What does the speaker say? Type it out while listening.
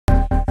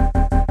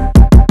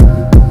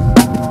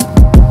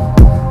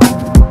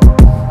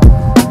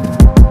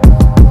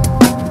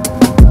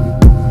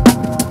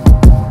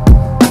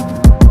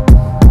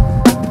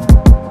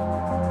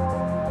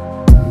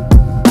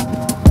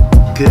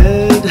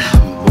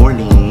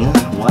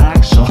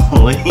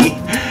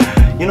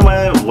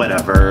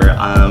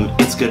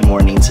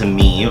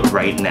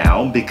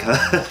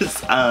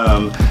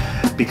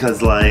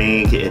because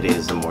like it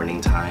is the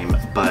morning time.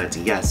 But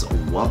yes,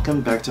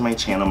 welcome back to my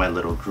channel, my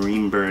little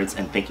green birds,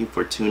 and thank you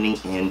for tuning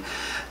in.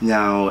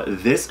 Now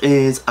this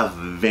is a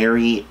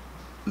very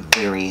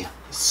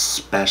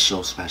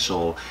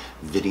special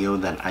video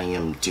that I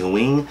am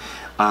doing.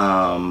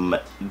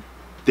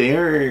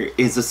 There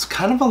is this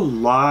kind of a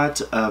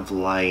lot of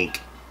like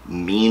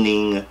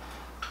meaning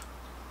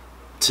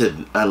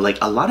to like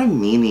a lot of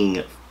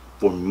meaning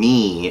for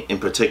me in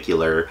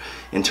particular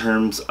in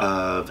terms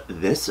of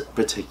this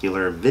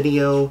particular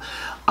video.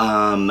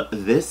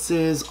 This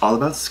is all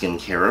about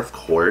skincare, of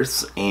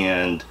course,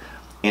 and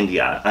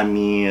yeah, I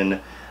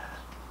mean,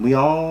 we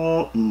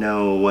all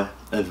know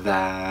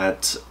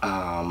that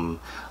a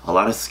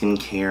lot of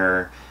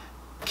skincare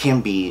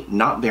can be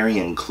not very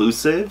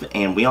inclusive,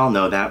 and we all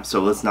know that,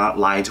 so let's not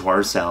lie to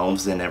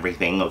ourselves and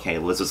everything, okay?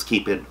 Let's just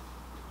keep it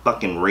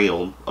fucking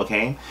real,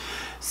 okay?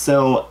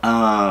 So,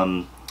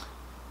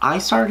 I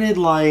started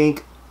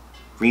like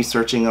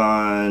researching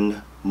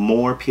on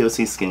more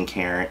POC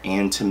skincare,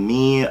 and to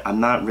me, I'm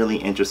not really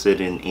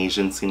interested in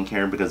Asian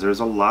skincare because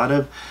there's a lot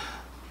of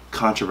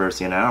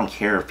controversy, and I don't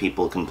care if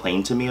people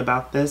complain to me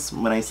about this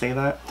when I say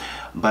that,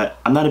 but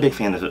I'm not a big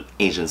fan of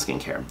Asian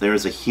skincare. There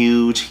is a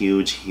huge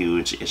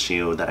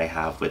issue that I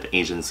have with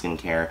Asian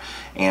skincare,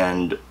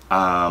 and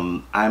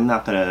I'm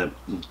not gonna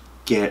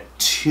get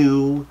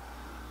too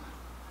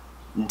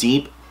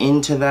deep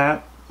into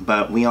that,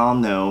 but we all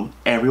know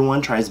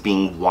everyone tries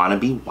being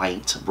wannabe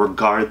white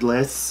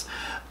regardless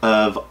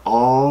of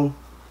all,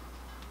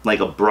 like,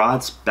 a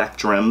broad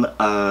spectrum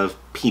of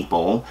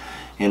people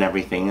and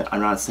everything.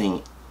 I'm not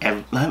saying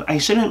I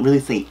shouldn't really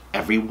say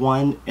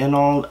everyone and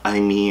all. I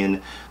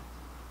mean,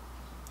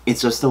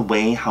 it's just the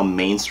way how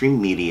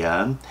mainstream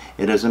media,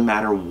 it doesn't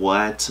matter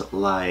what,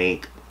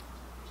 like,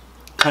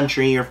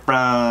 country you're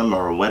from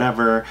or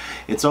whatever,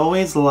 it's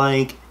always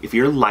like, if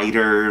you're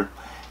lighter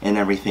and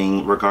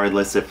everything,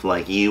 regardless if,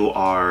 like, you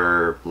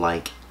are,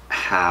 like,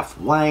 half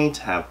white,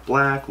 half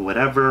black,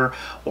 whatever,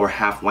 or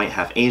half white,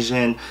 half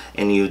Asian,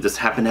 and you just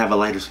happen to have a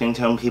lighter skin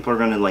tone, people are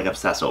gonna like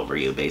obsess over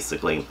you,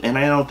 basically. And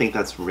I don't think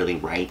that's really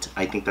right.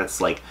 I think that's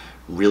like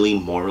really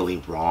morally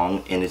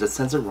wrong, and it just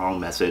sends a wrong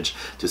message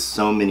to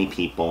so many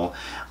people.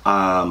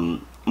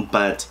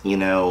 But you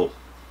know,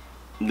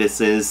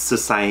 this is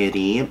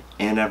society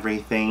and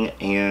everything,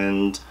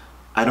 and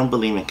I don't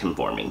believe in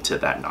conforming to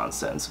that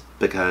nonsense,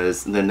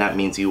 because then that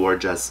means you are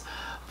just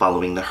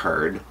following the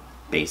herd,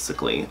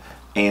 basically.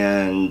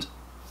 And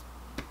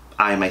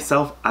I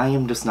myself, I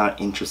am just not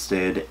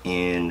interested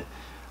in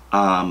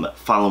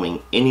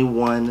following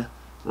anyone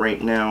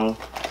right now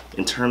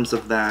in terms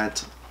of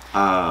that.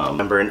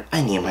 Remember, and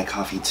I need my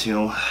coffee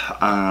too.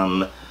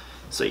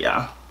 So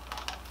yeah.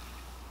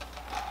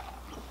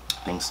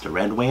 Thanks to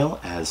Red Whale,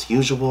 as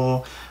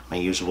usual, my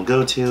usual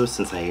go-to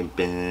since I've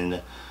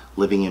been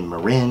living in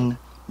Marin.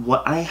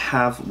 What I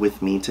have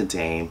with me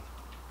today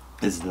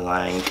is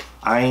like,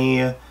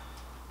 I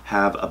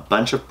have a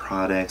bunch of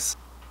products.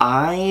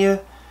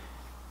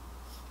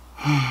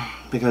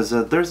 Because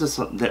there's this,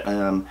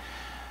 I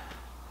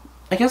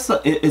guess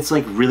it's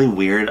like really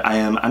weird.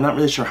 I'm not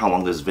really sure how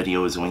long this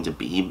video is going to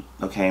be,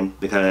 okay?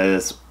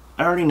 Because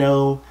I already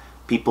know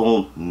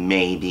people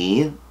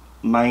maybe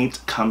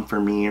might come for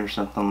me or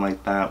something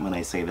like that when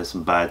I say this,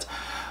 but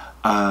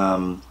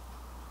I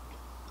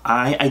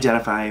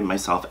identify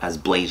myself as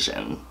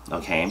Blasian,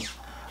 okay?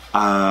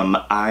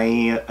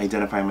 I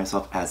identify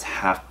myself as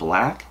half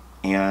black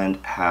and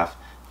half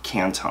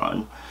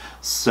Canton.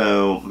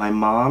 So my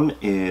mom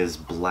is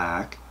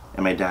black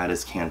and my dad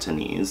is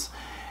Cantonese,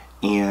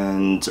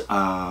 and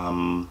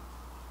I'm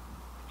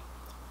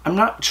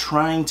not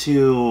trying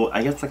to,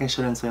 I guess, like, I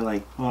shouldn't say,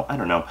 like, well, I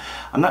don't know,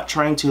 I'm not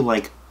trying to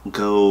like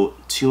go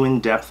too in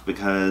depth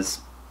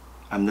because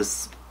I'm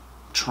just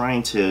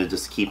trying to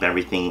just keep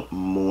everything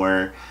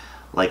more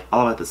like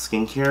all about the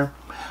skincare,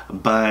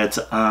 but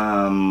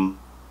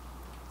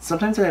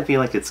sometimes I feel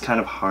like it's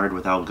kind of hard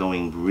without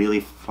going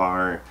really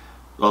far,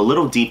 a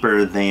little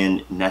deeper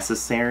than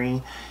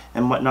necessary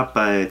and whatnot.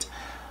 But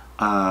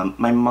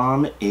my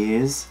mom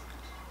is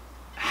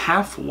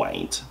half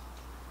white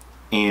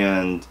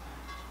and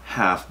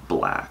half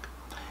black,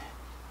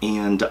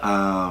 and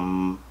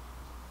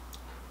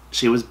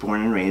she was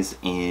born and raised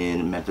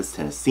in Memphis,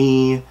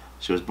 Tennessee.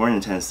 She was born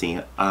in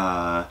Tennessee,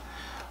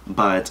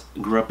 but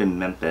grew up in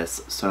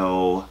Memphis,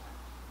 so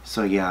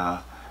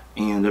yeah.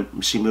 And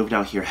she moved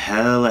out here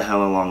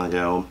hella long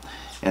ago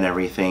and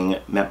everything.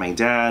 Met my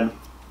dad.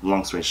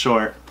 Long story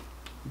short,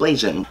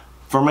 Blasian.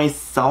 For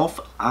myself,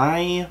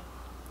 I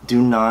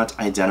do not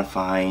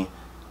identify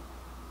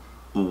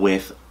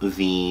with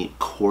the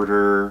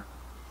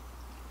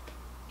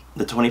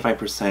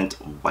 25%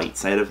 white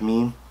side of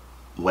me,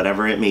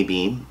 whatever it may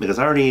be, because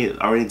I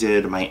already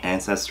did my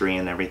ancestry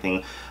and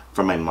everything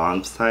from my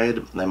mom's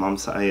side,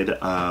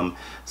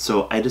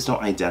 so I just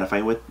don't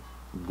identify with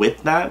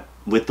that,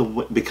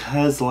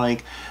 because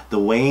like the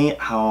way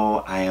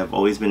how I have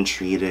always been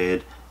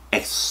treated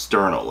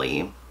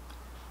externally,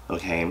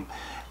 okay?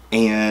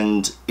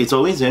 And it's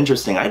always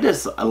interesting. I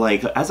just,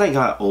 like, as I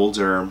got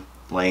older,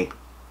 Like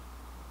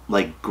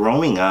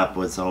growing up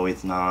was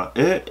always not,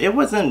 it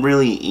wasn't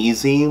really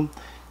easy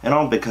and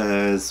all,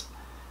 because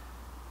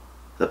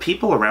the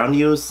people around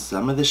you,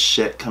 some of the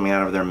shit coming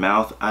out of their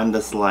mouth, I'm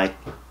just like,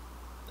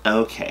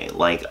 okay,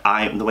 like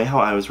the way how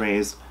I was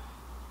raised,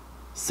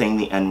 saying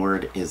the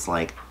N-word is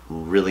like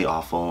really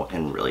awful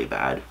and really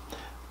bad.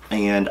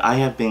 And I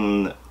have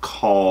been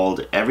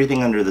called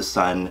everything under the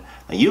sun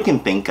that you can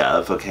think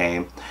of,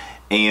 okay?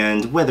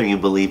 And whether you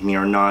believe me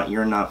or not,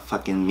 you're not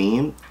fucking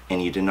me,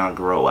 and you did not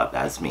grow up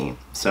as me.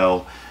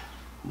 So,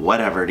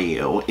 whatever to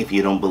you if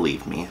you don't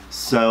believe me.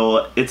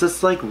 So, it's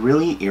just like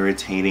really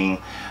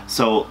irritating.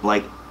 So,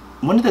 like,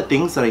 one of the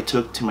things that I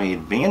took to my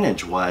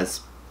advantage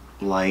was,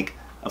 like,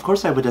 of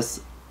course I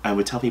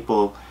would tell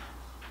people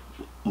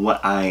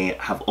what I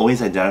have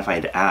always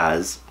identified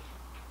as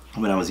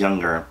when I was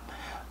younger.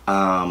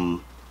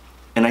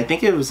 And I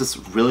think it was just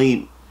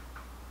really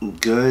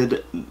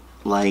good,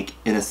 like,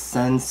 in a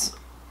sense,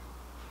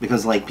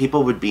 because, like,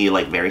 people would be,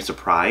 like, very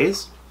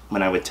surprised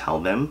when I would tell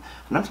them.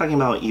 And I'm talking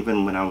about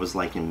even when I was,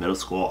 like, in middle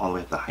school all the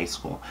way up to high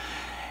school.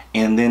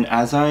 And then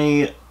as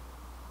I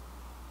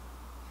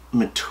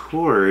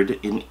matured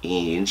in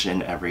age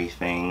and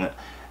everything,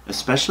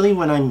 especially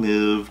when I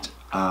moved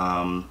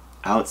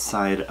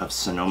outside of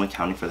Sonoma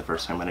County for the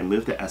first time, when I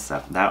moved to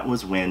SF, that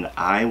was when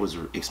I was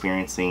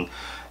experiencing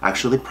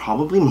actually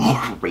probably more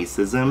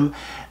racism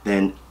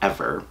than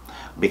ever,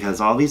 because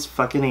all these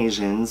fucking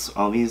Asians,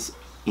 all these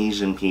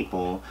Asian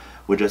people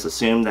would just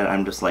assume that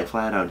I'm just like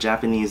flat out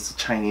Japanese,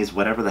 Chinese,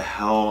 whatever the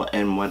hell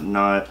and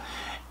whatnot.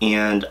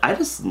 And I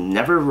just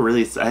never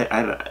really,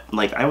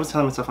 I was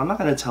telling myself, I'm not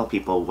going to tell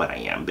people what I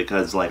am,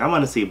 because, like, I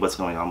want to see what's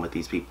going on with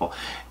these people.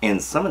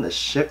 And some of the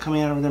shit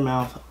coming out of their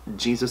mouth,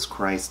 Jesus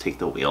Christ, take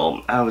the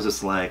wheel. I was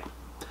just like,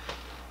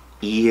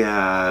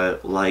 yeah,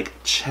 like,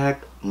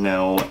 check,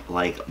 no,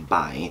 like,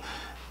 bye.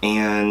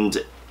 And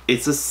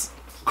it's just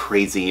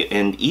crazy.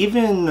 And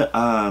even,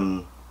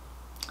 I'm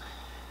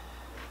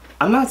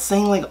not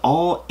saying, like,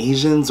 all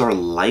Asians are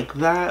like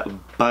that,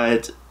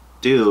 but,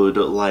 dude,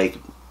 like,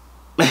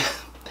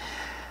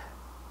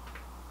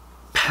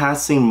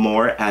 passing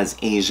more as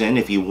Asian,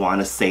 if you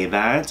want to say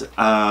that.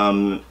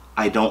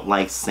 I don't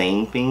like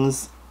saying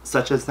things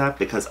such as that,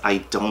 because I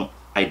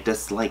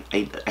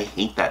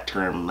hate that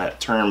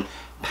term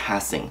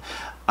passing.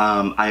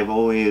 I've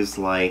always,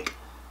 like,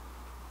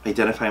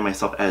 identified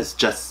myself as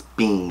just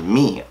being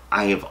me.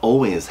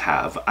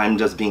 I'm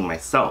just being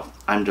myself.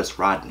 I'm just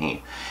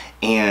Rodney.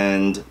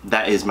 And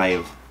that is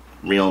my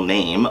real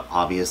name,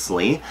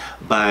 obviously.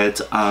 But,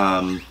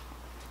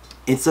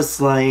 it's just,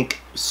 like,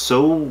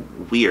 so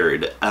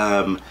weird.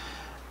 And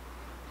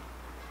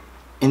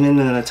then in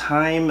a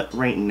time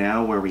right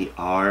now where we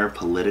are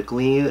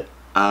politically, it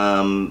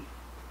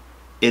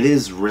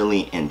is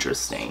really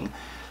interesting.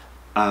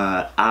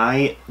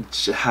 I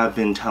have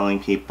been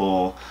telling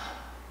people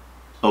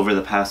over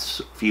the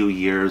past few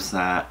years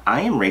that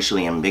I am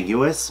racially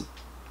ambiguous,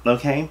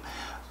 okay?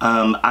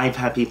 I've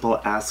had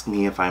people ask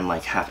me if I'm,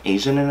 like, half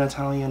Asian and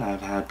Italian.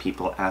 I've had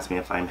people ask me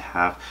if I'm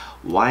half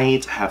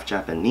white, half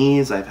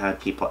Japanese. I've had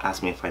people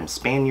ask me if I'm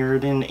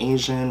Spaniard and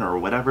Asian or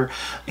whatever.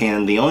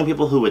 And the only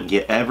people who would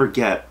ever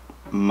get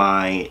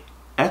my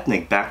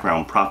ethnic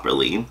background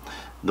properly,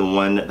 the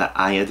one that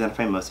I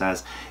identify most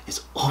as,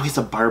 is always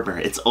a barber.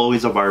 It's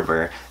always a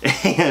barber.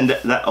 And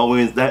that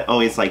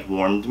always like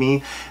warmed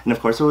me. And of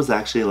course it was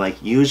actually,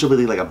 like,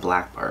 usually like a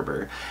black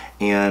barber.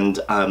 And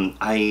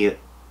I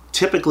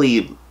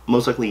typically,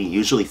 most likely,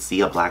 usually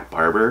see a black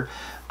barber,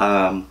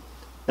 and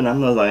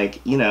I'm like,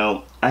 you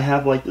know, I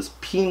have, like, this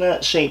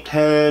peanut shaped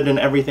head and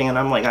everything, and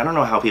I'm like, I don't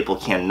know how people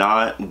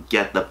cannot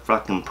get the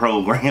fucking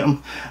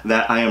program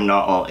that I am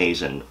not all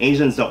Asian.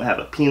 Asians don't have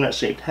a peanut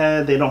shaped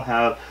head. They don't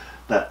have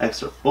that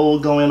extra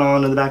fold going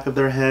on in the back of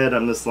their head.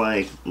 I'm just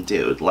like,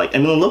 dude, like, I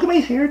mean, look at my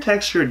hair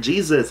texture.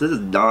 Jesus, this is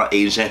not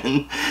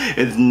Asian.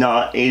 It's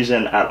not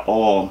Asian at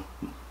all.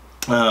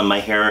 My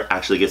hair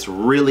actually gets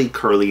really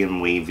curly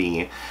and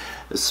wavy.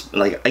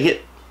 Like, I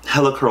get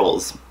hella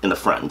curls in the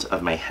front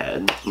of my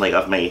head, like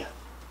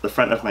the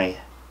front of my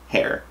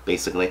hair,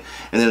 basically.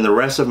 And then the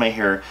rest of my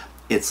hair,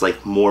 it's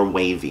like more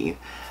wavy.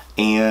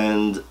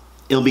 And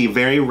it'll be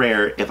very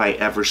rare if I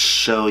ever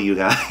show you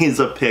guys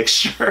a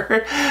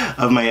picture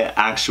of my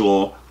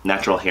actual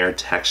natural hair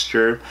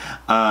texture.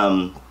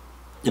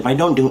 If I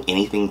don't do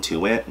anything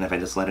to it, and if I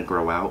just let it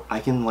grow out, I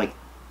can, like,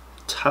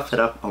 tough it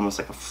up almost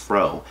like a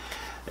fro.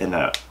 And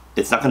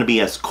it's not going to be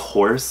as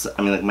coarse.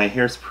 I mean, like, my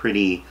hair's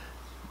pretty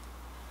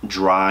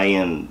dry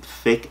and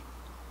thick,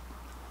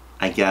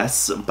 I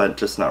guess, but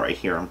just not right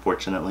here,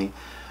 unfortunately.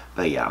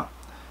 But yeah.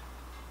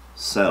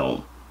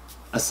 So,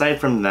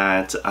 aside from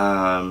that,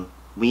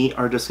 we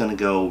are just going to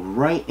go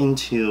right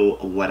into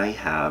what I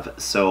have.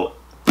 So,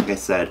 like I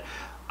said,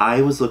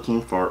 I was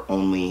looking for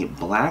only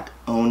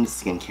black-owned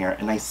skincare,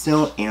 and I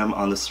still am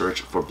on the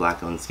search for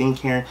black-owned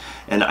skincare,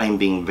 and I'm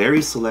being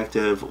very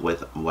selective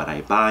with what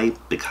I buy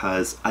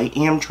because I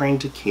am trying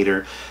to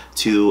cater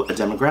to a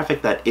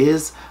demographic that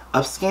is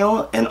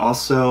upscale and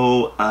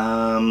also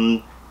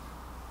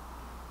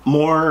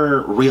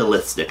more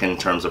realistic in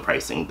terms of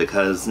pricing,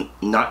 because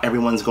not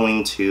everyone's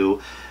going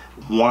to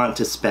want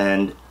to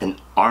spend an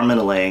arm and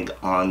a leg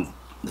on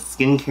the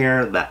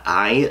skincare that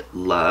I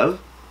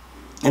love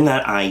and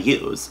that I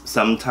use.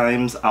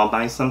 Sometimes I'll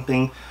buy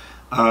something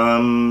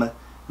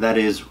that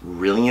is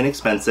really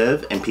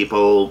inexpensive and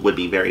people would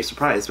be very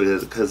surprised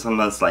because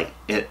sometimes like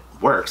it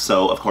works,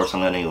 so of course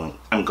I'm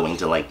going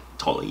to like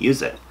totally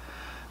use it.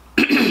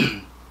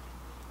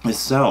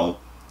 So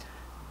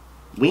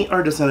we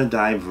are just gonna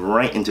dive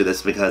right into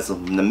this because the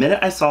minute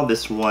I saw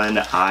this one,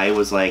 I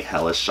was like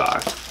hella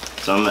shocked.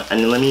 So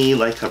and let me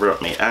like cover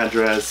up my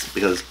address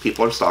because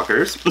people are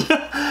stalkers.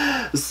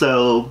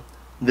 So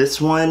this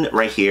one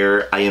right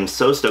here, I am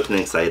so stoked and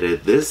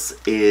excited. This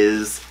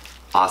is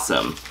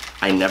awesome.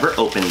 I never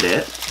opened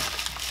it.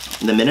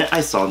 The minute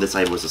I saw this,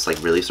 I was just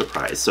like really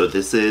surprised. So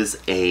this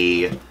is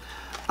a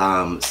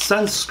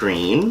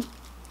sunscreen.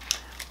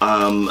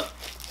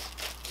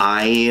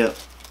 I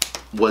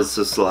was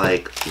just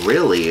like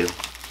really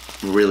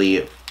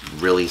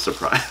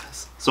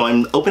surprised. So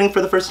I'm opening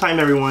for the first time,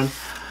 everyone.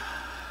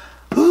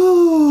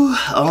 Ooh,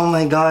 oh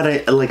my god,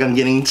 I'm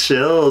getting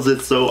chills.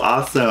 It's so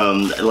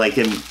awesome. Like,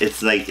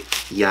 it's like,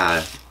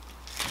 yeah.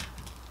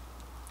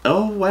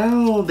 Oh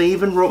wow, they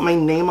even wrote my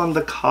name on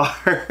the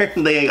card.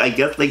 I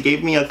guess they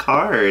gave me a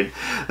card.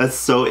 That's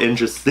so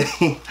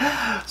interesting.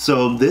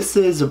 So this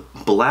is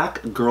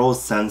Black Girl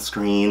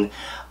Sunscreen,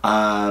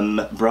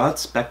 Broad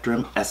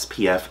Spectrum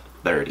SPF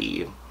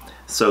 30.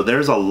 So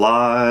there's a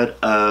lot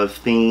of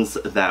things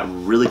that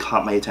really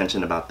caught my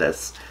attention about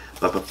this.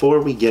 But before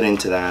we get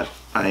into that,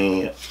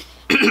 I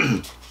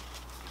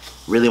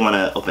really want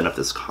to open up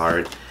this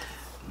card.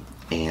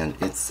 And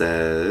it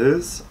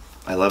says,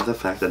 I love the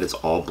fact that it's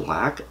all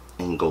black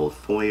in gold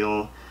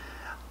foil.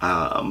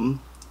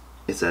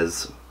 It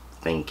says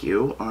thank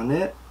you on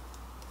it.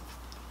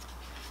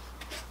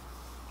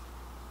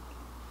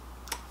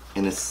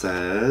 And it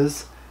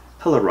says,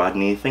 hello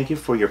Rodney, thank you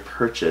for your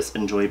purchase.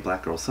 Enjoy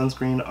Black Girl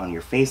Sunscreen on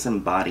your face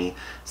and body.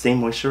 Stay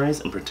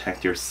moisturized and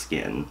protect your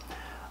skin.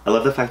 I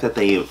love the fact that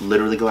they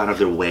literally go out of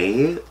their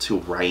way to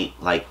write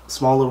like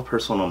small little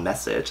personal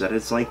message that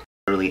is like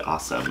really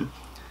awesome.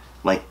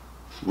 Like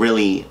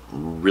really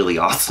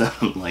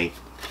awesome. Like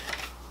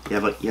you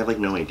have like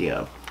no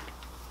idea.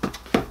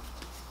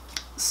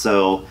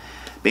 So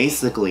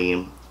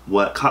basically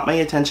what caught my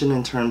attention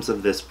in terms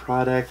of this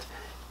product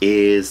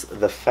is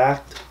the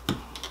fact.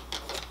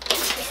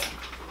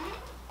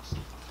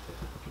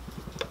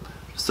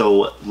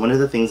 So one of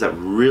the things that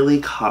really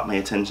caught my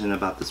attention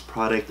about this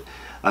product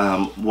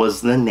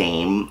was the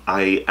name.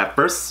 At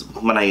first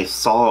when I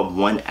saw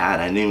one ad,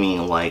 I didn't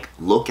even like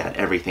look at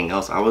everything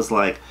else. I was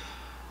like,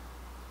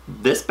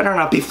 this better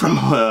not be from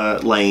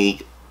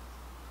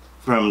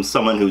from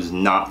someone who's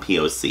not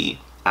POC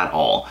at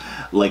all.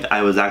 Like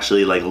I was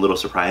actually like a little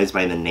surprised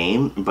by the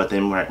name, but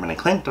then when I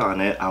clicked on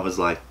it, I was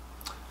like,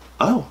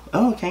 oh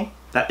okay,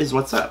 that is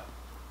what's up.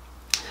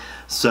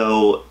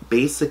 So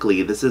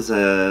basically this is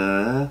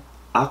a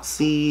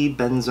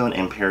oxybenzone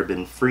and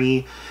paraben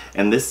free,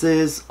 and this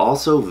is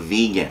also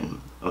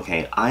vegan.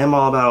 Okay, I am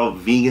all about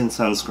vegan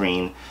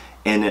sunscreen,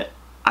 and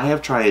I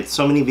have tried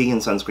so many vegan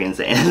sunscreens,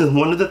 and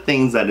one of the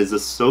things that is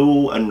just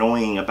so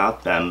annoying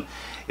about them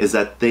is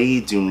that they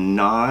do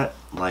not,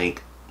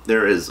 like,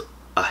 there is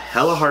a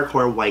hella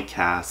hardcore white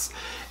cast,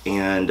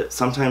 and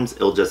sometimes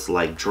it'll just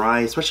like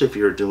dry, especially if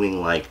you're doing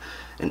like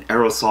an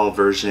aerosol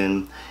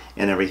version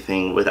and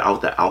everything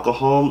without the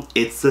alcohol.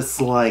 It's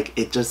just like,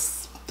 it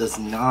just does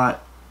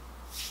not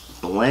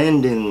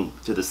blend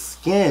into the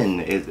skin.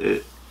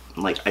 It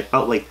like, I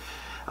felt like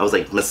I was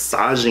like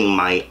massaging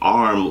my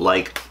arm,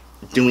 like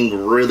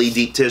doing really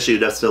deep tissue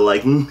just to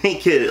like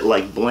make it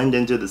like blend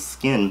into the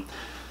skin.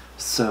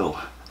 So,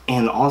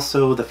 and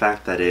also the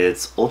fact that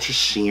it's ultra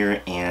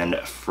sheer and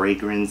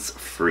fragrance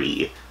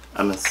free.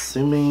 I'm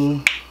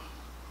assuming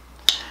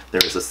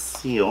there's a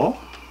seal.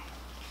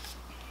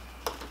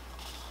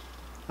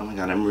 Oh my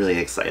god, I'm really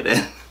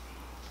excited.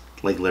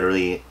 Like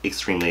literally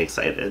extremely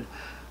excited.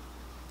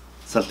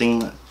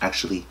 Something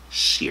actually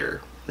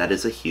sheer. That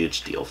is a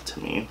huge deal to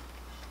me.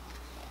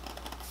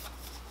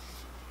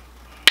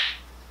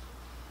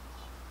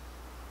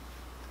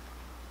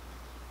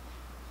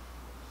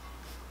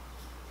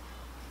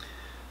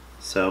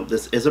 So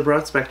this is a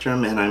broad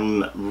spectrum, and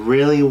I'm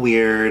really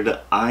weird.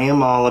 I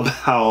am all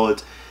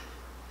about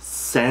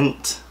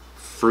scent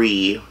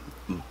free,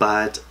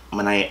 but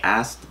when I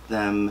asked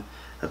them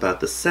about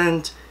the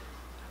scent,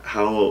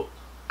 how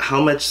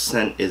much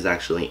scent is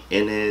actually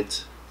in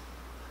it,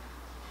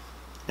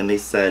 and they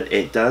said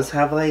it does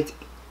have like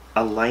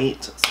a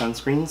light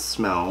sunscreen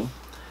smell,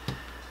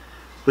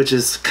 which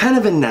is kind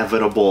of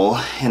inevitable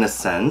in a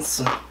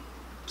sense.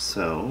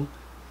 So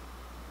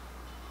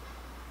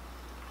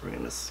we're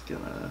just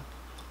gonna,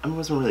 I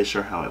wasn't really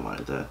sure how I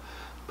wanted to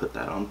put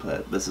that on,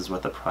 but this is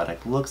what the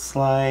product looks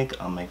like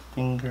on my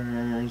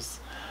fingers.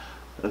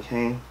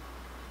 Okay.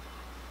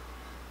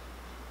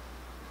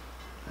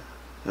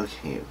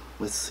 Okay,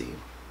 let's see.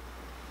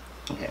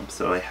 Okay,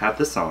 so I have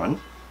this on.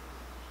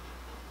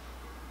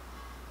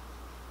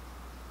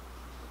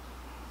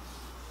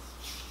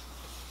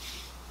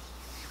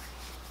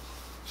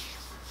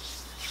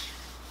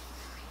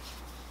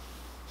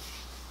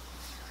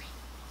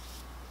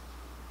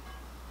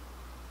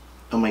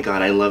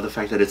 god, I love the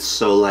fact that it's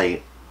so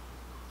light.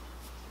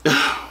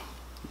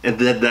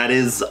 That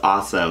is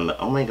awesome.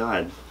 Oh my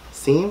god.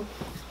 See?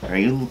 Are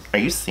you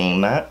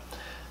seeing that?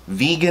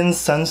 Vegan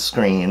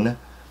sunscreen.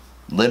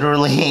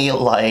 Literally,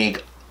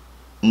 like,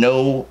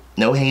 no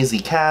hazy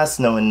cast,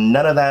 none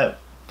of that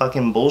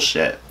fucking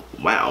bullshit.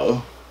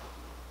 Wow.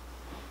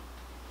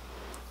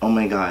 Oh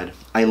my god.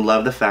 I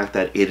love the fact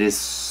that it is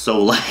so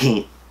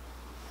light.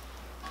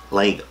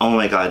 Like, oh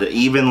my god,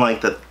 even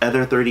like the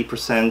other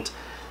 30%,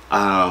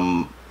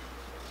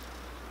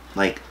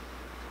 like,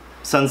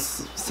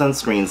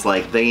 sunscreens,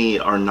 like, they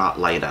are not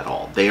light at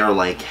all. They are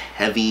like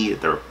heavy,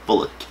 they're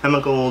full of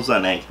chemicals,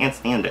 and I can't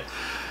stand it.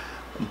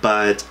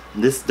 But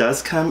this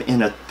does come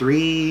in a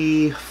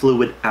 3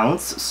 fluid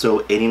ounce,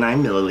 so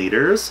 89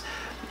 milliliters.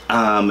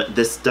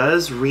 This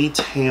does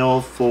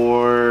retail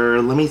for,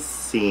 let me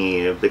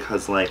see,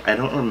 because like I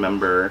don't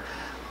remember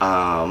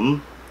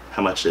how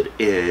much it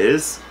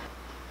is.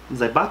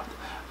 I bought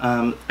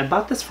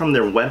this from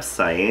their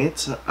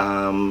website.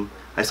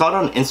 I saw it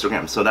on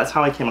Instagram, so that's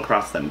how I came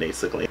across them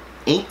basically.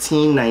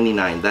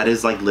 $18.99. That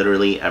is like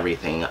literally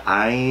everything.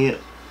 I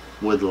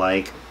would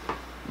like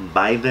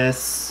buy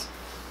this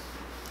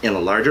in a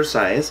larger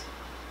size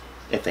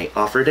if they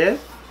offered it.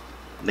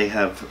 They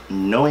have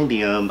no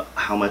idea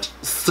how much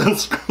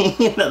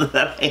sunscreen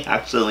that I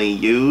actually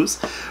use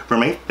for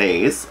my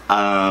face.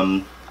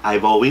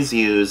 I've always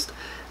used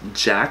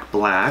Jack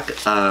Black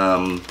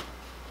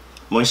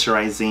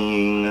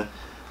moisturizing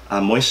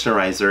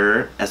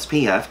moisturizer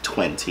SPF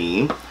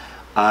 20.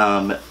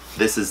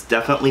 This is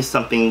definitely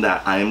something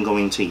that I'm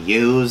going to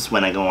use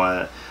when I go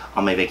on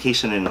my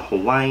vacation in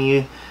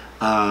Hawaii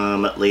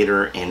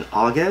later in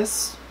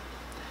August.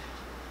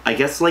 I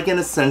guess, like, in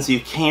a sense, you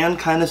can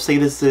kind of say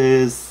this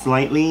is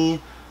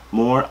slightly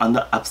more on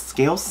the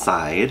upscale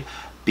side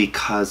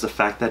because the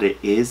fact that it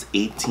is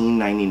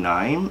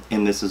 $18.99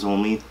 and this is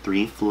only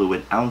 3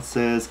 fluid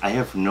ounces. I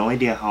have no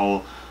idea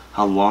how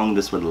long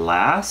this would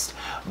last,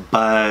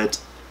 but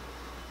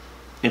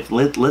if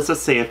let's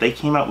just say if they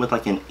came out with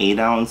like an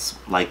 8-ounce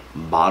like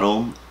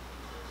bottle,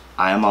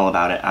 I am all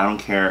about it. I don't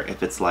care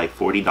if it's like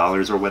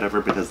 $40 or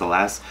whatever, because the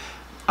last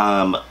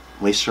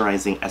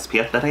moisturizing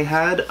SPF that I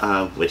had,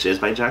 which is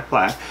by Jack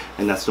Black,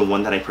 and that's the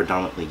one that I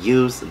predominantly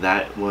use,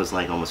 that was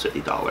like almost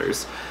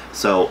 $50.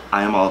 So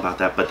I am all about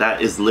that, but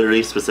that is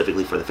literally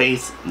specifically for the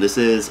face. This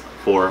is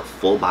for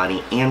full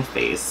body and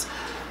face.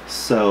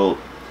 So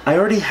I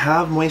already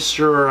have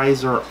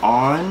moisturizer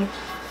on.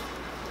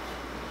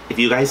 If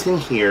you guys can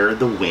hear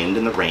the wind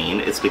and the rain,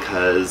 it's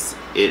because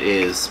it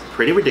is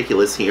pretty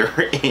ridiculous here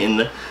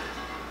in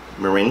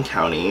Marin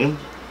County,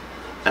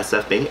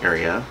 SF Bay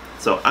area.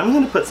 So I'm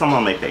gonna put some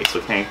on my face,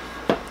 okay?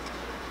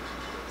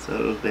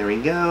 So there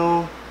we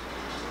go.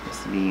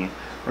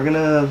 We're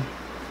gonna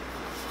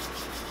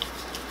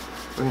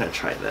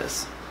try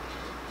this.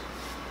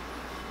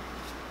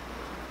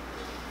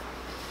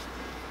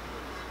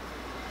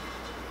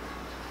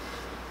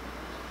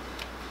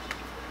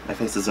 My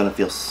face is gonna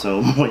feel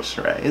so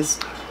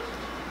moisturized.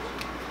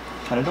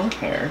 Kinda don't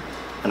care.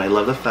 And I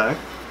love the fact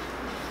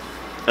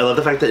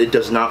that it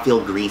does not feel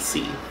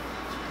greasy.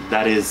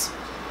 That is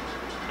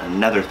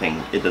another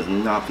thing. It does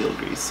not feel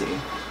greasy.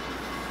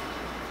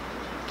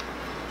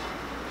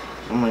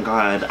 Oh my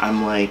god,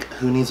 I'm like,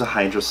 who needs a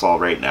hydrosol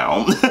right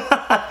now?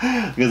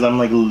 Because I'm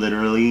like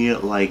literally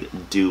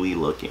like dewy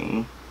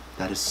looking.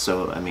 That is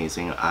so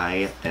amazing.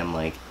 I am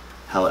like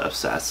hella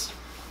obsessed.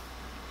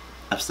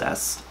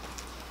 Obsessed.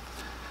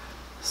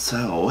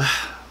 So,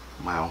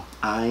 wow,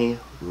 I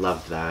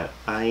love that.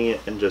 I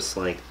am just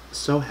like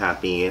so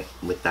happy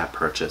with that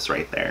purchase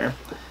right there.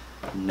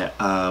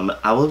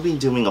 I will be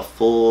doing a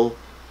full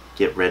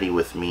get ready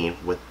with me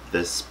with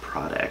this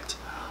product,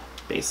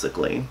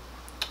 basically.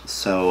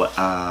 So,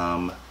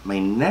 my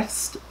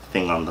next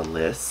thing on the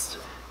list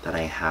that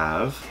I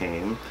have,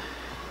 okay,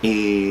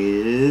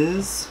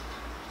 is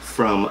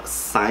from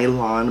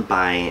Cylon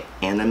by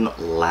Anim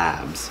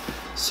Labs.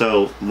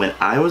 So when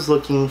I was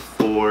looking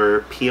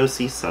for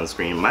POC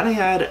sunscreen, might I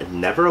add,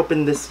 never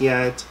opened this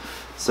yet,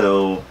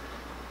 so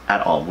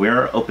at all.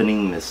 We're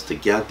opening this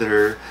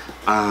together.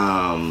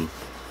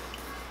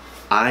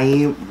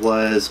 I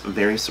was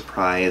very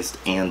surprised,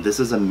 and this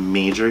is a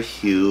major,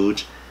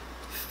 huge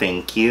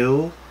thank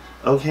you,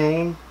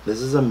 okay? This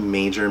is a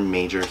major,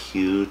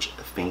 huge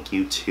thank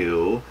you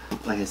to,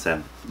 like I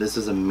said, this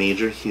is a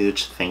major,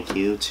 huge thank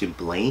you to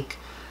Blake,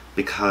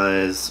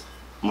 because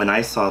when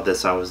I saw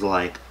this, I was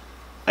like,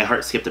 my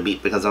heart skipped a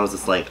beat, because I was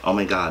just like, oh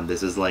my god,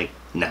 this is like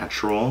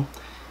natural.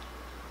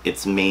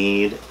 It's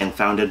made and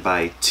founded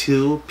by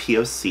 2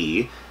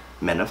 POC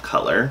men of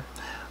color,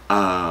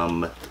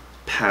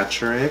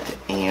 Patrick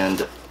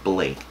and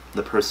Blake.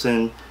 The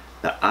person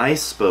that I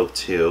spoke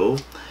to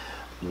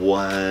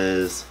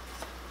was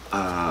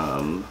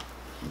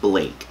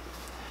Blake.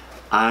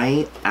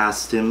 I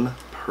asked him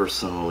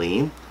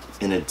personally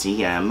in a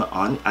DM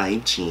on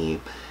IG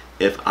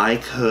if I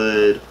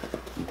could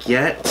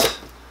get,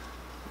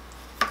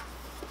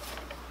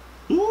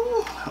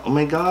 oh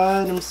my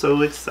god, I'm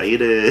so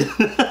excited.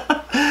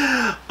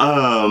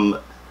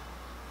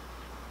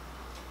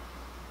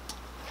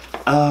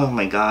 Oh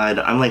my god,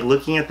 I'm like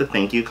looking at the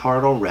thank you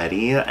card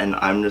already and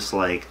I'm just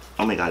like,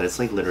 oh my god, it's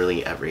like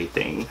literally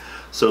everything.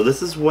 So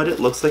this is what it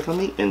looks like on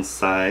the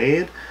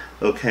inside.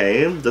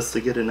 Okay, just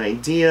to get an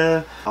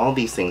idea. All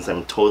these things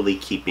I'm totally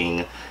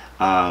keeping,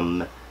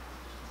 because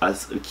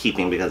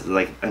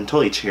like I'm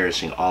totally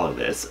cherishing all of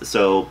this.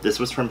 So this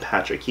was from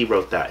Patrick. He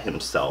wrote that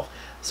himself.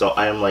 So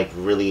I'm like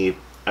really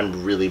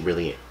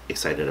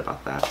excited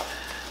about that.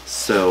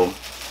 So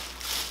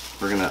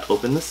we're gonna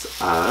open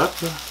this up.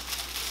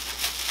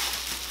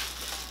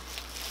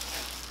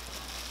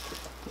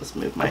 Let's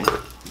move my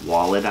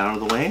wallet out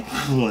of the way.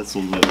 Let's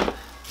move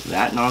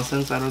that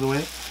nonsense out of the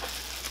way.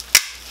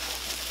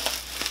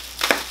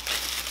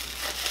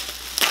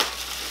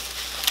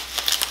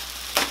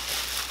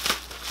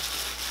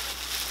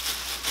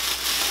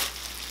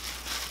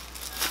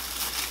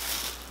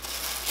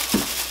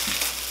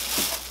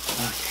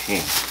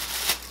 Okay.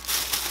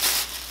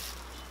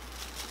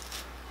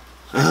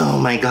 Oh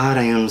my god,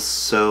 I am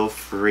so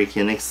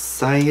freaking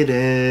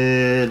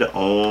excited.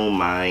 Oh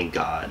my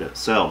god.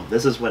 So,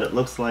 this is what it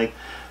looks like.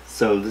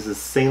 So, this is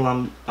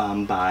Salem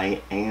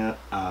by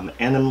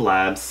Anim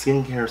Labs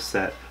Skincare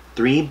Set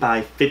 3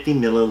 by 50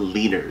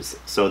 milliliters.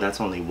 So, that's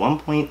only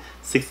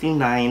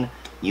 1.69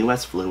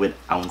 US fluid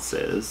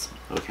ounces.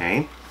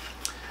 Okay.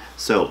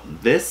 So,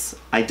 this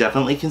I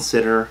definitely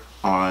consider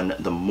on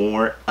the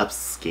more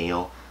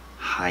upscale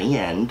high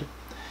end.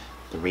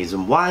 The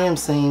reason why I'm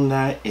saying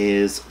that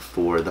is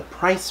for the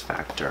price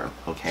factor,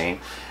 okay?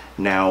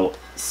 Now,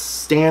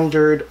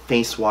 standard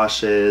face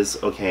washes,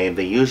 okay,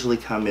 they usually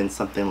come in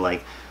something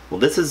like, well,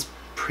 this is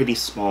pretty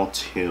small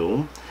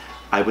too.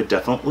 I would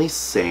definitely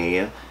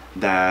say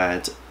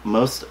that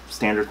most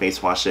standard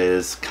face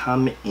washes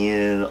come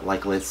in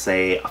like, let's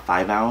say a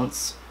 5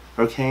 ounce,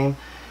 okay?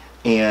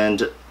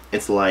 And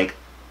it's like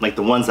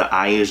the ones that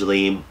I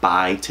usually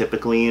buy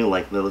typically,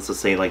 like let's just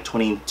say like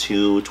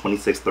 $22, $26,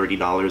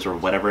 $30 or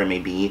whatever it may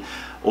be,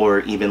 or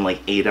even like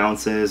 8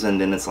 ounces,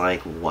 and then it's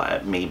like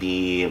what,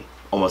 maybe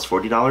almost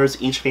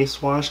 $40 each face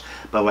wash.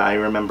 But I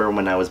remember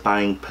when I was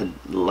buying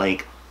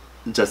like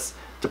just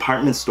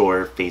department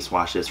store face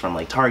washes from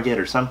like Target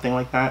or something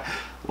like that,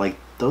 like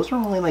those were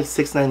only like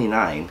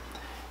 $6.99.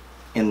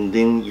 And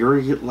then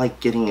you're like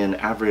getting an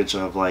average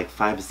of like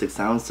 5 to 6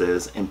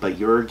 ounces, but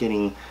you're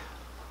getting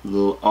a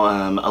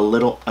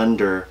little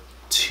under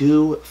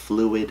 2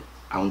 fluid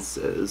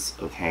ounces,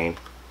 okay?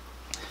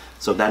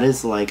 So that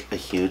is like a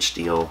huge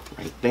deal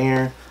right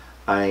there.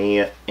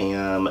 I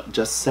am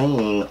just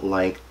saying,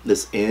 like,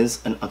 this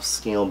is an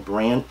upscale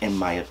brand in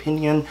my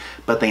opinion,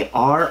 but they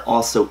are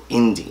also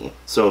indie.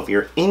 So if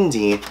you're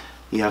indie,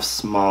 you have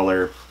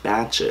smaller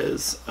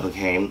batches,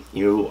 okay?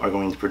 You are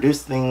going to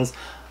produce things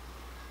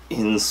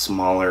in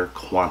smaller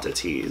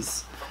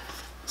quantities.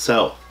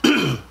 So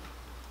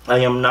I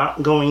am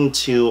not going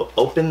to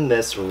open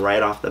this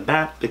right off the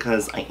bat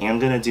because I am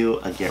going to do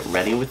a get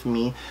ready with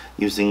me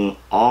using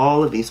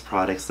all of these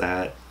products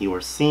that you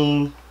are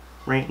seeing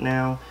right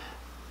now.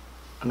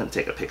 I'm going to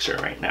take a picture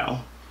right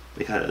now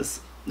because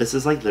this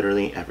is like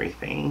literally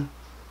everything.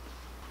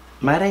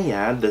 Might I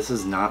add, this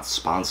is not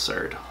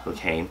sponsored,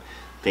 okay?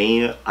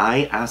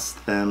 I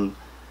asked them,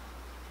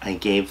 I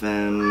gave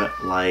them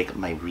like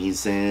my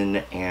reason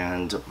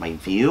and my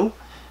view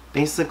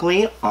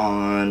basically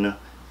on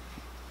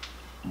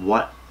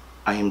what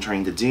I am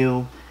trying to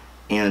do,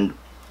 and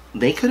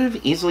they could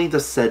have easily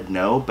just said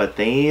no, but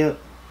they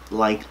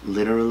like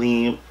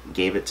literally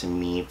gave it to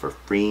me for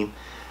free,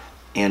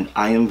 and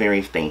I am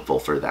very thankful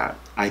for that.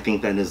 I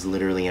think that is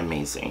literally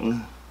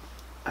amazing.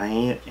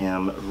 I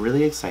am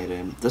really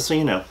excited. Just so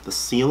you know, the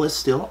seal is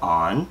still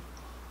on.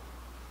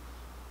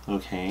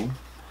 Okay.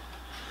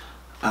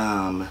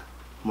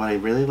 What I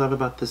really love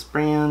about this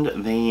brand,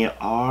 they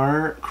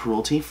are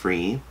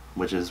cruelty-free,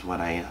 which is what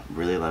I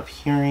really love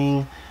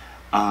hearing.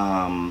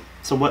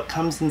 So what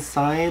comes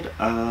inside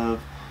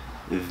of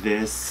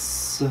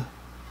this,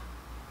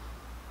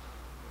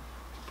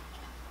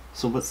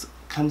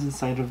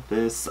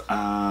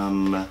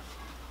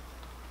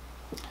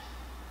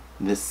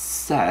 this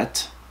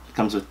set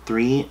comes with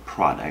 3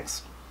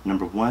 products.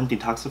 Number 1,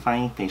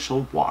 detoxifying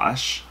facial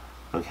wash,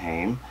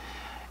 okay,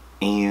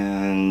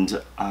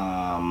 and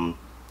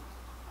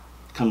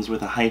comes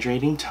with a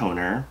hydrating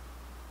toner,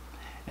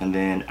 and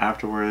then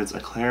afterwards a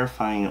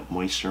clarifying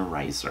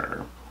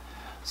moisturizer.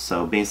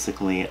 So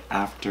basically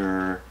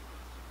after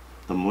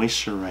the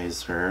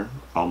moisturizer,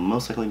 I'll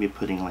most likely be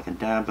putting like a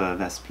dab of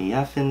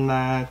SPF in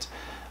that,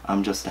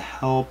 just to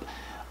help.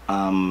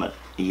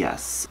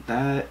 Yes,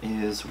 that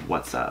is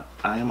what's up.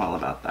 I am all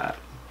about that.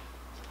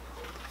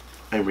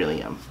 I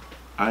really am.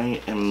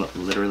 I am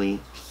literally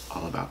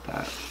all about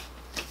that.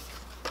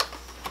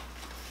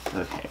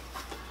 Okay,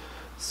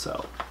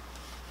 so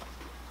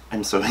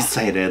I'm so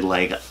excited.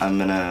 Like, I'm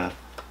gonna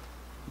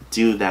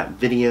do that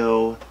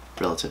video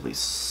relatively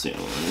soon.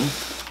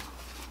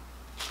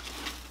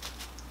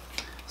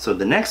 So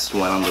the next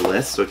one on the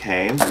list,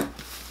 okay,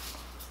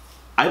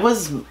 I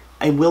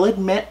will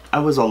admit, I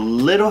was a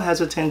little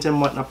hesitant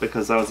and whatnot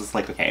because I was just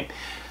like, okay,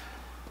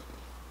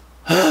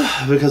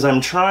 because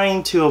I'm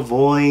trying to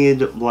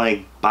avoid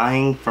like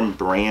buying from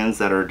brands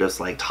that are just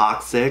like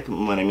toxic.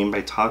 What I mean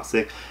by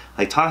toxic,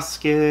 like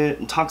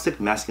toxic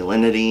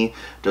masculinity,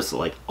 just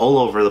like all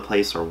over the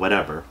place or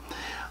whatever.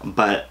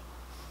 But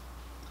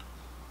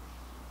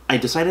I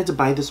decided to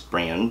buy this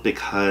brand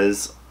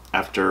because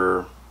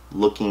after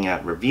looking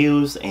at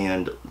reviews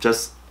and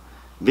just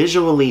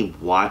visually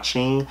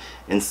watching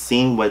and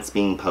seeing what's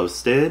being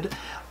posted,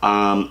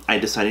 I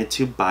decided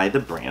to buy the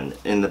brand,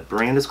 and the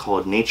brand is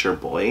called Nature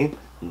Boy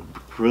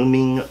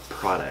Grooming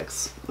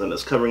Products. I'm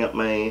just covering up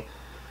my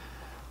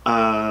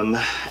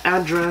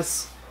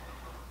address,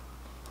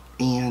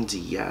 and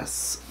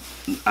yes,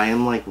 I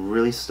am like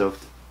really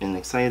stoked and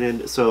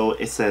excited. So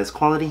it says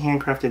quality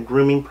handcrafted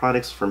grooming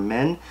products for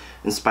men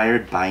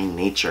inspired by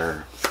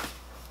nature.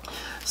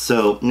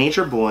 So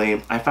Nature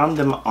Boy, I found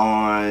them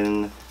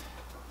on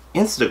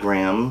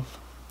Instagram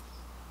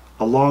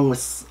along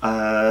with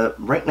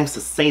right next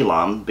to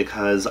Salem,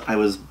 because I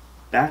was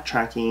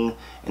backtracking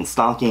and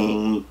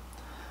stalking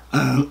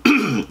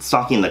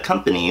stalking the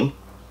company,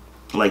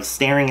 like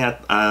staring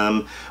at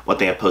what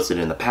they have posted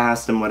in the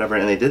past and whatever,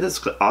 and they did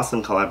this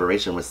awesome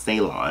collaboration with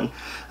Salon.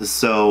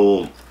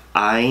 So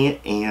I'm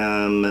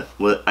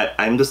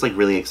just like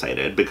really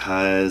excited,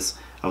 because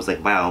I was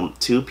like, wow,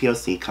 two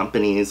POC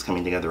companies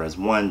coming together as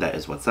one, that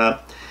is what's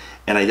up.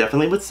 And I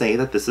definitely would say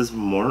that this is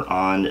more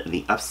on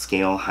the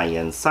upscale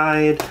high-end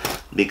side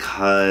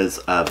because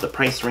of the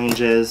price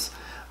ranges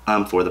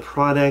for the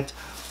product.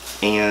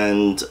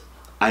 And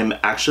I'm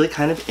actually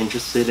kind of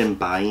interested in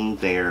buying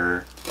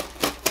their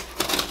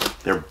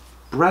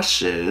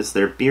brushes,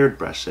 their beard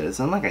brushes.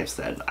 And like I've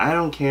said, I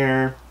don't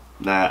care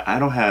that I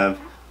don't have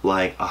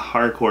like a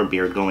hardcore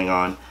beard going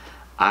on.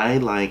 I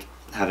like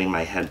having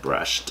my head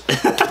brushed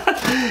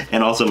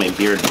and also my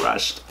beard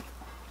brushed.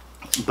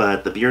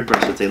 But the beard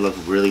brushes, they look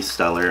really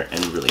stellar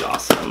and really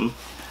awesome.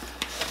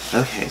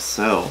 Okay,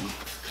 so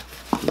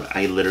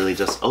I literally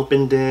just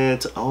opened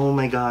it. Oh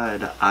my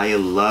god, I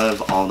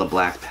love all the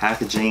black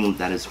packaging.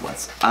 That is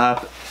what's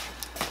up.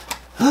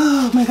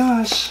 Oh my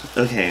gosh.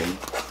 Okay,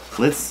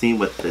 let's see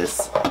what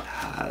this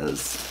has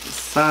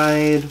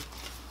inside.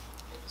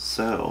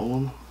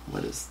 So,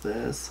 what is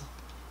this?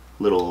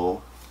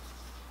 Little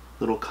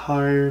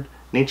card.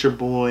 Nature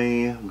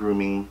Boy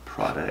Grooming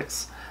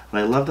Products. And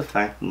I love the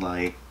fact,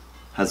 like,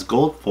 has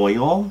gold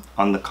foil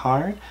on the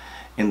card,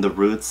 and the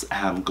roots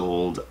have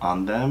gold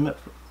on them.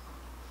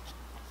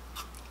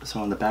 So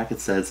on the back it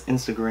says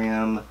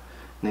Instagram,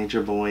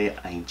 Nature Boy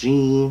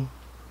IG.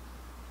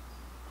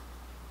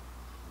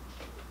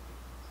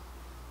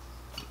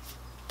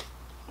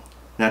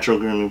 Natural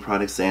grooming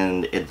products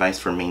and advice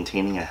for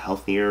maintaining a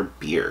healthier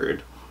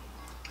beard.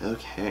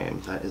 Okay,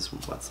 that is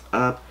what's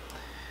up.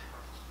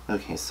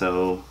 Okay,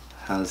 so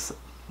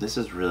this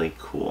is really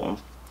cool.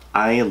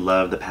 I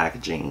love the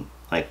packaging.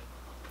 Like,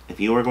 if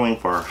you are going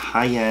for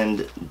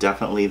high-end,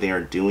 definitely they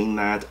are doing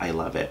that. I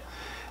love it.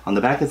 On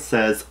the back it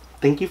says,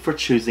 thank you for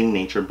choosing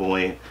Nature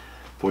Boy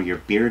for your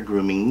beard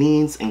grooming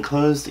needs.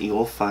 Enclosed,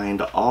 you'll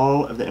find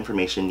all of the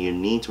information you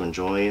need to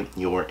enjoy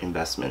your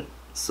investment.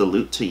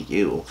 Salute to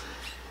you.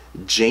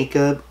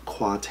 Jacob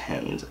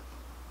Quatend.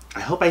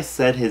 I hope I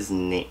said his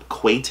name,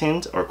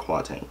 Quatend or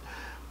Quatend.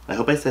 I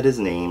hope I said his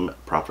name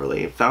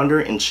properly. Founder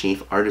and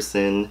Chief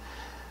Artisan,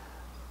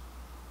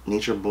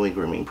 Nature Boy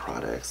Grooming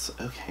Products.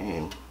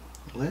 Okay,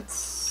 let's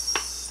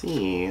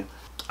see.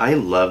 I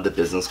love the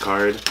business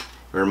card. It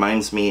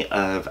reminds me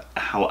of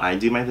how I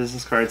do my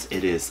business cards.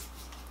 It is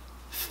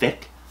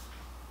thick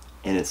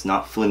and it's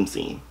not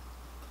flimsy.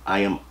 I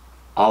am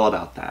all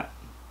about that.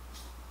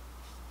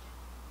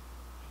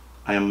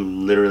 I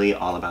am literally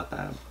all about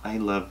that. I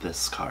love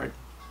this card.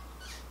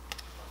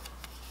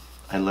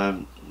 I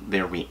love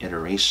their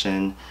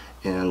reiteration,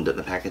 and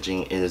the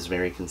packaging is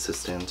very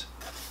consistent.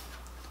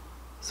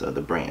 So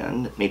the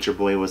brand, Nature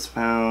Boy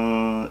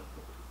Nature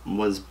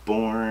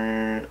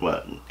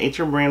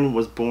Brand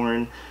was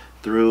born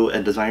through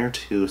a desire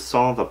to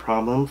solve a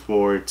problem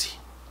for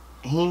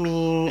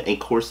taming a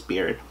coarse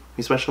beard.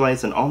 We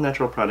specialize in all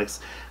natural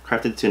products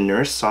crafted to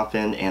nourish,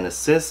 soften, and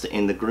assist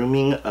in the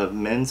grooming of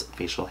men's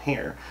facial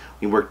hair.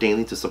 We work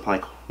daily to supply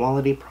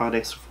quality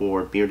products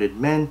for bearded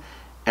men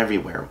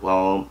everywhere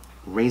while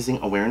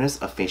raising awareness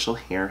of facial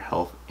hair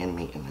health and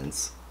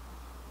maintenance.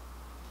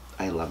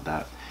 I love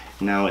that.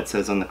 Now it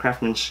says on the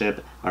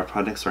craftsmanship, our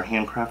products are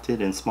handcrafted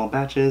in small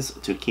batches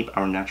to keep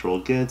our natural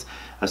goods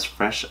as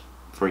fresh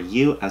for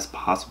you as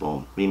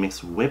possible. We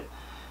mix, whip,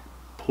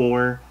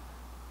 pour,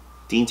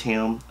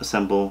 detail,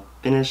 assemble,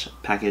 finish,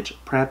 package,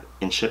 prep,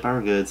 and ship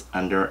our goods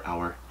under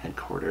our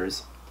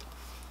headquarters.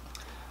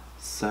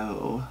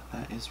 So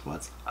that is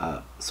what's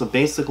up. So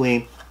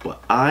basically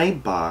what I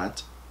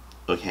bought,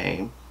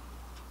 okay,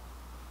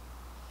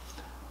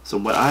 so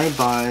what I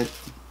bought,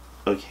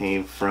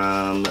 okay,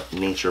 from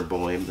Nature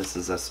Boy, this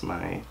is just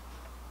my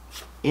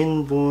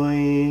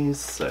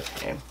invoice.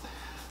 Okay,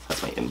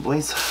 that's my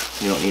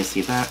invoice. You don't need to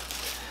see that.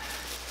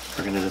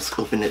 We're gonna just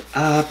open it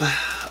up.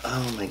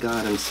 Oh my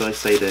god, I'm so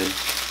excited.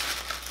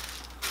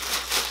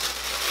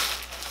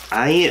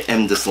 I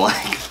am just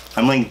like,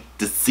 I'm like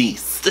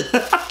deceased.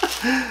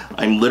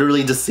 I'm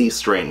literally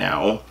deceased right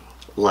now.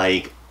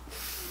 Like,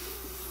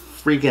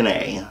 freaking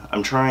A.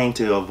 I'm trying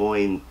to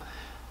avoid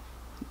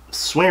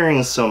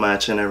swearing so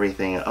much and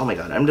everything. Oh my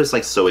god, I'm just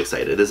like so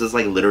excited. This is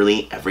like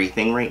literally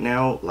everything right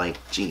now. Like,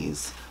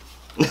 jeez.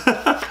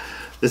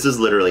 This is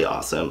literally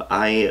awesome.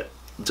 I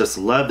just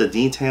love the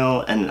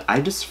detail, and I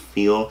just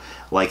feel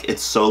like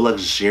it's so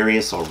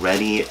luxurious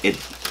already. It,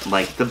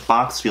 like, the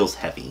box feels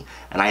heavy,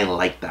 and I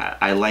like that.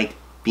 I like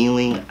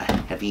feeling a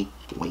heavy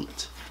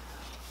weight.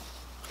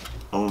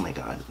 Oh my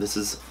god, this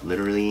is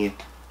literally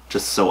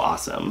just so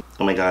awesome.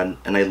 Oh my god,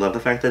 and I love the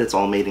fact that it's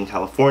all made in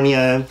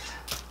California,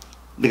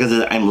 because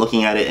I'm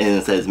looking at it and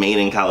it says made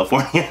in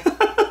California.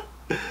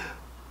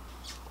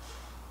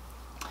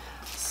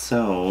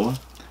 So,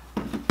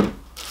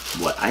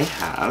 what I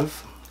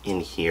have in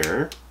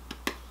here,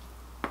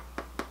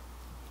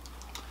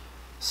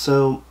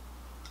 so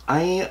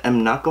I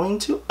am not going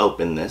to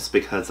open this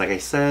because, like I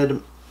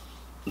said,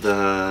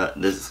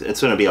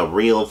 it's going to be a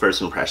real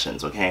first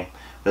impressions, okay?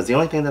 Because the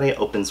only thing that I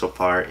opened so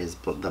far is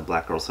the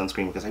Black Girl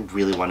sunscreen, because I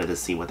really wanted to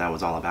see what that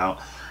was all about.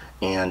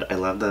 And I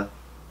love the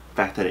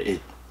fact that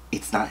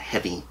it's not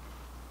heavy.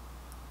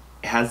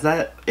 It has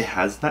that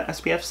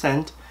SPF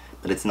scent,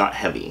 but it's not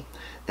heavy.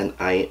 And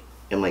I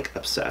am like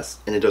obsessed,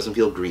 and it doesn't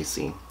feel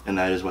greasy, and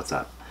that is what's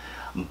up.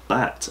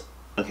 But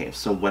okay,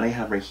 so what I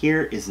have right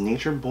here is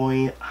Nature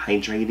Boy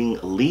Hydrating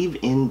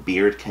Leave-In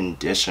Beard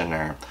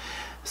Conditioner.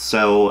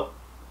 So,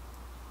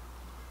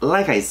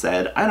 like I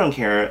said, I don't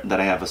care that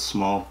I have a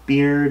small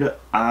beard.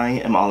 I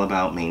am all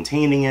about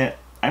maintaining it.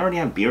 I already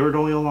have beard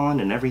oil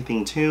on and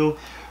everything too,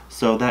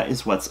 so that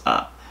is what's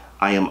up.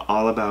 I am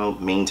all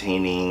about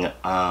maintaining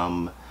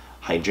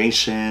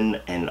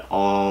hydration and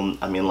all.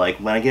 I mean, like,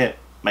 when I get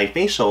my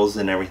facials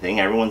and everything,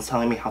 everyone's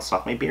telling me how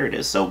soft my beard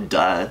is, so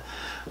duh.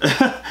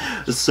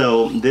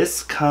 So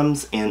this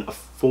comes in a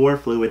 4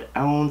 fluid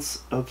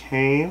ounce,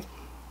 okay?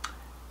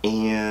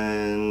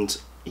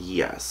 And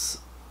yes,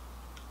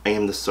 I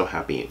am just so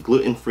happy.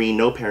 Gluten-free,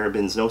 no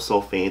parabens, no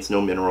sulfates,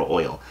 no mineral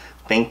oil.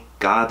 Thank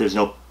God there's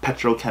no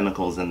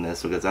petrochemicals in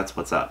this, because that's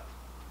what's up.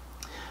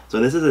 So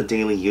this is a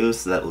daily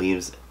use that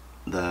leaves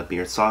the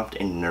beard soft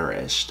and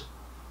nourished.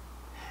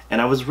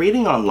 And I was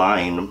reading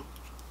online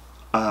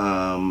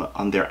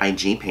on their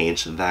IG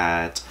page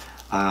that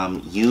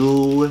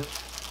you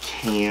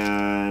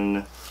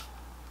can,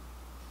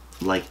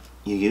 like,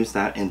 you use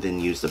that and then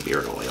use the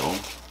beard oil.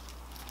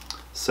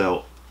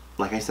 So,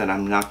 like I said,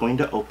 I'm not going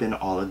to open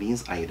all of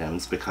these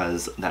items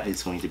because that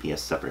is going to be a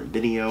separate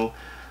video.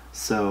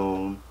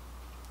 So,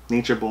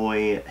 Nature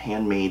Boy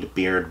Handmade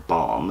Beard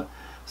Balm.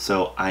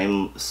 So,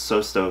 I'm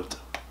so stoked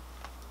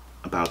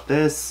about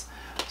this.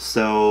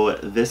 So,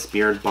 this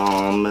beard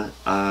balm,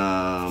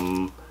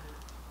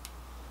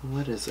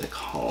 what is it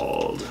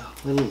called?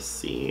 Let me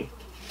see.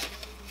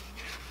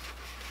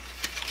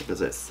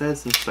 Because it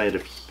says inside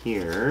of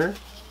here,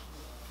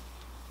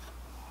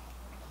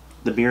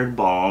 the beard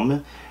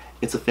balm,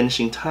 it's a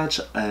finishing touch.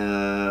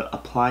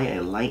 Apply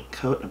a light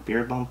coat of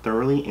beard balm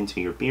thoroughly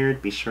into your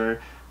beard. Be sure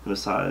to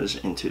massage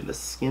into the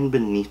skin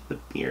beneath the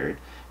beard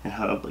and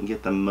help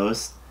get the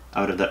most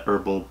out of the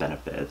herbal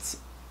benefits.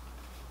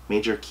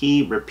 Major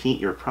key, repeat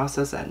your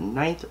process at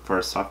night for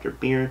a softer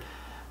beard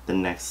the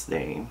next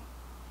day.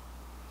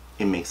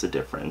 It makes a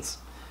difference.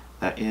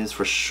 That is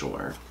for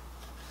sure.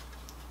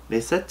 They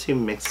said to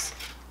mix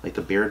like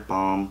the beard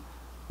balm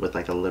with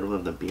like a little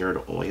of the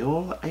beard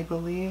oil, I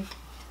believe.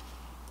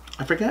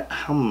 I forget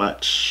how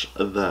much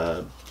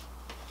the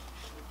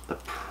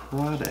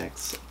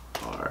products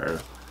are.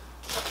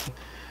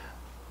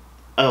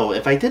 Oh,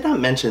 if I did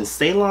not mention,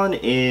 Ceylon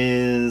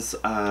is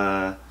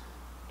I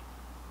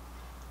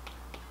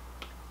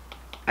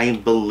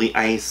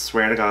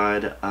swear to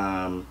God,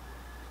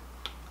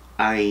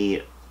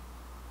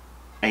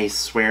 I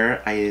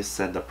swear I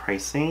said the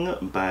pricing,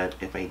 but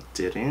if I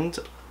didn't,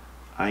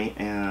 I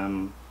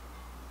am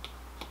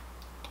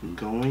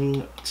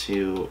going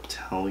to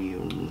tell you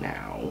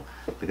now,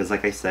 because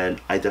like I said,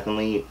 I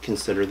definitely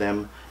consider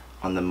them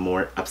on the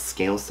more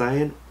upscale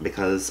side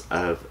because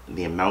of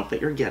the amount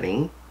that you're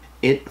getting.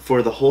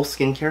 For the whole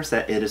skincare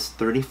set, it is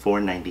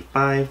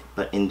 $34.95,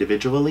 but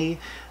individually,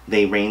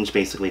 they range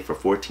basically for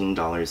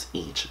 $14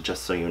 each,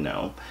 just so you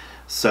know.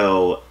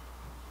 So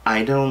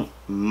I don't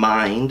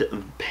mind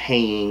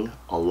paying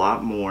a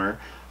lot more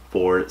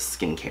for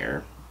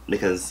skincare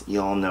because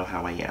y'all know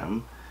how I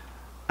am.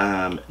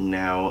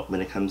 Now,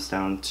 when it comes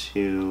down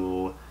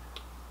to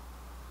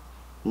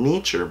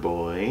Nature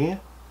Boy,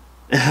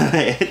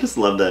 I just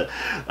love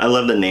I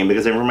love the name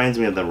because it reminds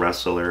me of the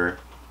wrestler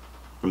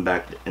from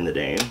back in the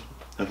day.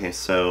 Okay,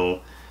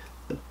 so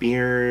the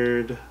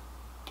beard,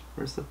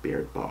 where's the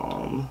beard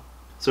balm?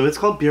 So it's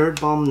called Beard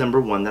Balm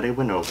number 1 that I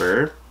went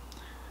over.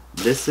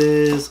 This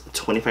is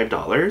 $25.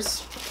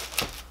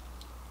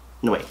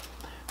 No, wait.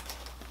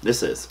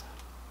 This is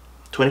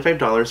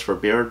 $25 for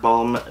Beard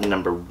Balm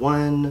number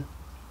 1.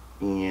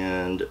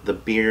 And the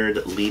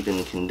Beard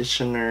Leave-In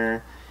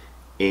Conditioner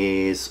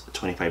is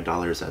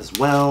 $25 as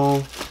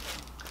well.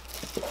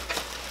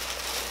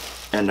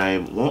 and I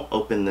won't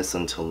open this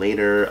until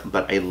later,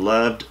 but I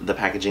loved the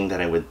packaging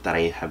that I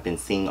have been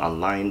seeing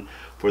online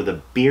for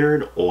the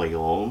beard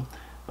oil.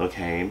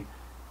 Okay,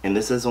 and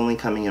this is only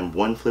coming in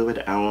 1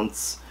 fluid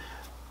ounce.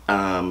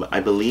 I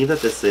believe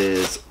that this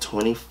is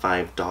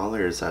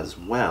 $25 as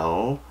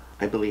well.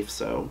 I believe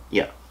so.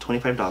 Yeah,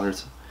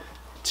 $25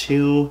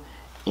 too.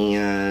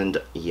 And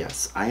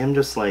yes, I am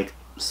just like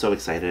so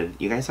excited.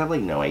 You guys have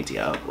like no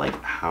idea like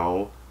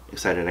how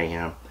excited I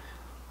am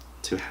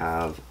to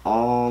have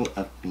all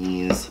of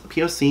these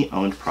POC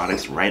owned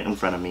products right in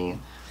front of me.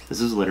 This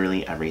is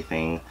literally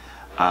everything.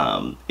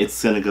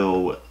 It's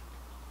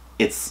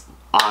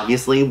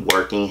obviously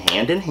working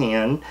hand in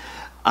hand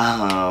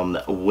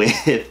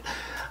with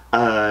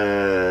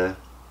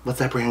what's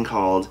that brand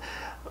called?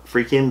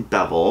 Freaking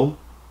Bevel.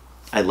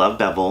 I love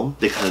Bevel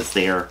because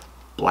they're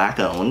Black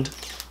owned,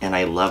 and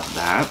I love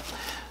that.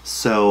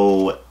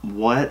 So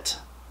what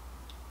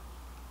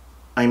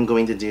I'm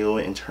going to do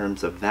in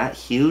terms of that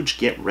huge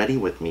get ready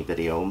with me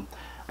video,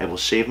 I will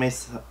shave my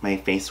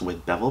face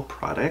with Bevel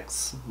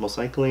products, most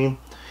likely.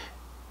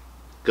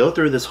 Go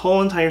through this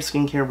whole entire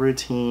skincare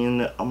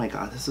routine. Oh my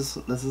god, this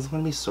is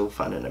gonna be so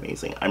fun and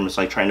amazing. I'm just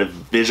like trying to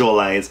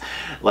visualize,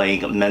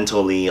 like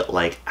mentally,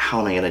 like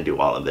how am I gonna do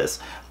all of this?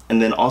 And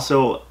then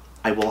also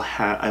I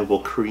will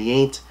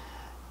create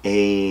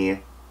a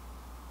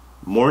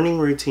morning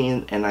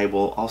routine, and I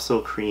will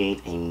also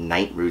create a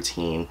night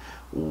routine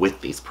with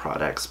these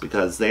products,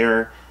 because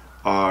there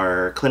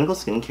are clinical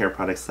skincare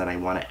products that I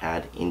want to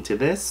add into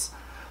this,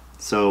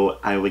 so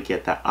I would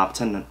get that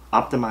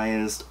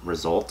optimized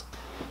result.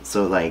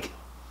 So like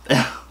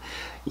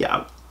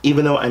yeah,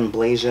 even though I'm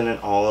Blasian and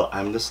all,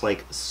 I'm just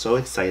like so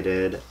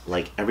excited.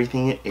 Like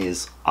everything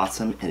is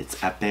awesome and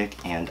it's epic,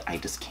 and I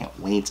just can't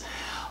wait.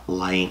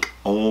 Like,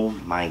 oh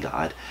my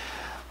god.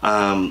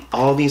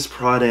 All these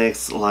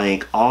products,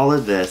 like all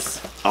of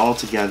this all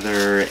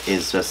together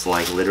is just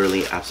like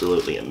literally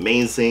absolutely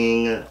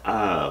amazing.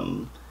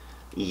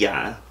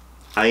 Yeah,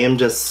 I am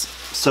just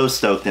so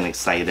stoked and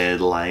excited.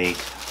 Like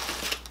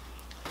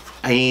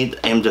I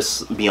am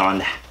just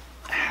beyond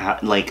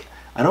like,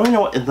 I don't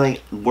know,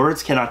 like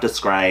words cannot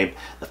describe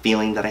the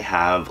feeling that I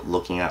have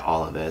looking at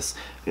all of this,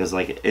 because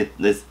like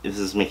this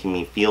is making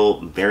me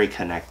feel very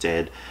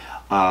connected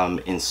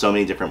in so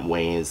many different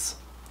ways.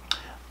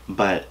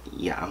 But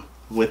yeah,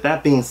 with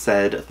that being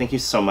said, thank you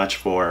so much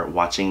for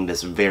watching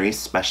this very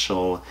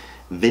special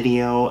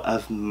video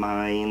of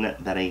mine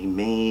that I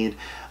made.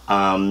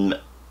 I'm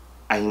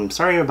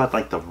sorry about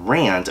like the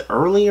rant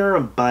earlier,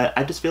 but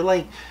I just feel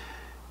like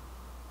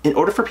in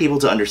order for people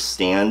to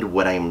understand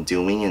what I'm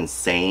doing and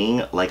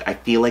saying, like I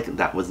feel like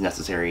that was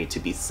necessary to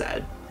be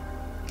said.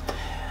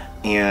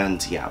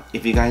 And yeah,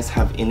 if you guys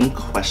have any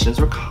questions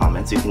or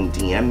comments, you can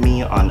DM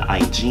me on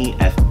IG,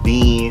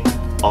 FB,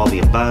 all the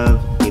above.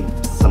 Leave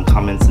some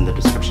comments in the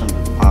description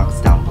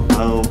box down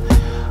below.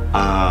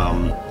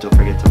 Don't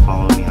forget to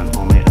follow me on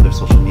all my other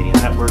social media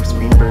networks,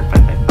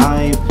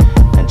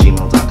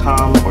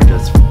 greenbird555@gmail.com, or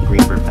just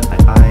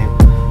greenbird555.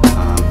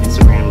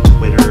 Instagram,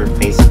 Twitter,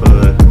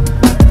 Facebook,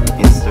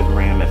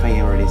 Instagram, if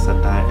I already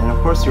said that. And of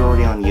course, you're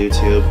already on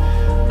YouTube.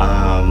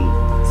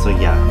 So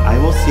yeah, I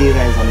will see you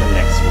guys on the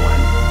next one.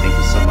 Thank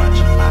you so much.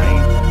 Bye.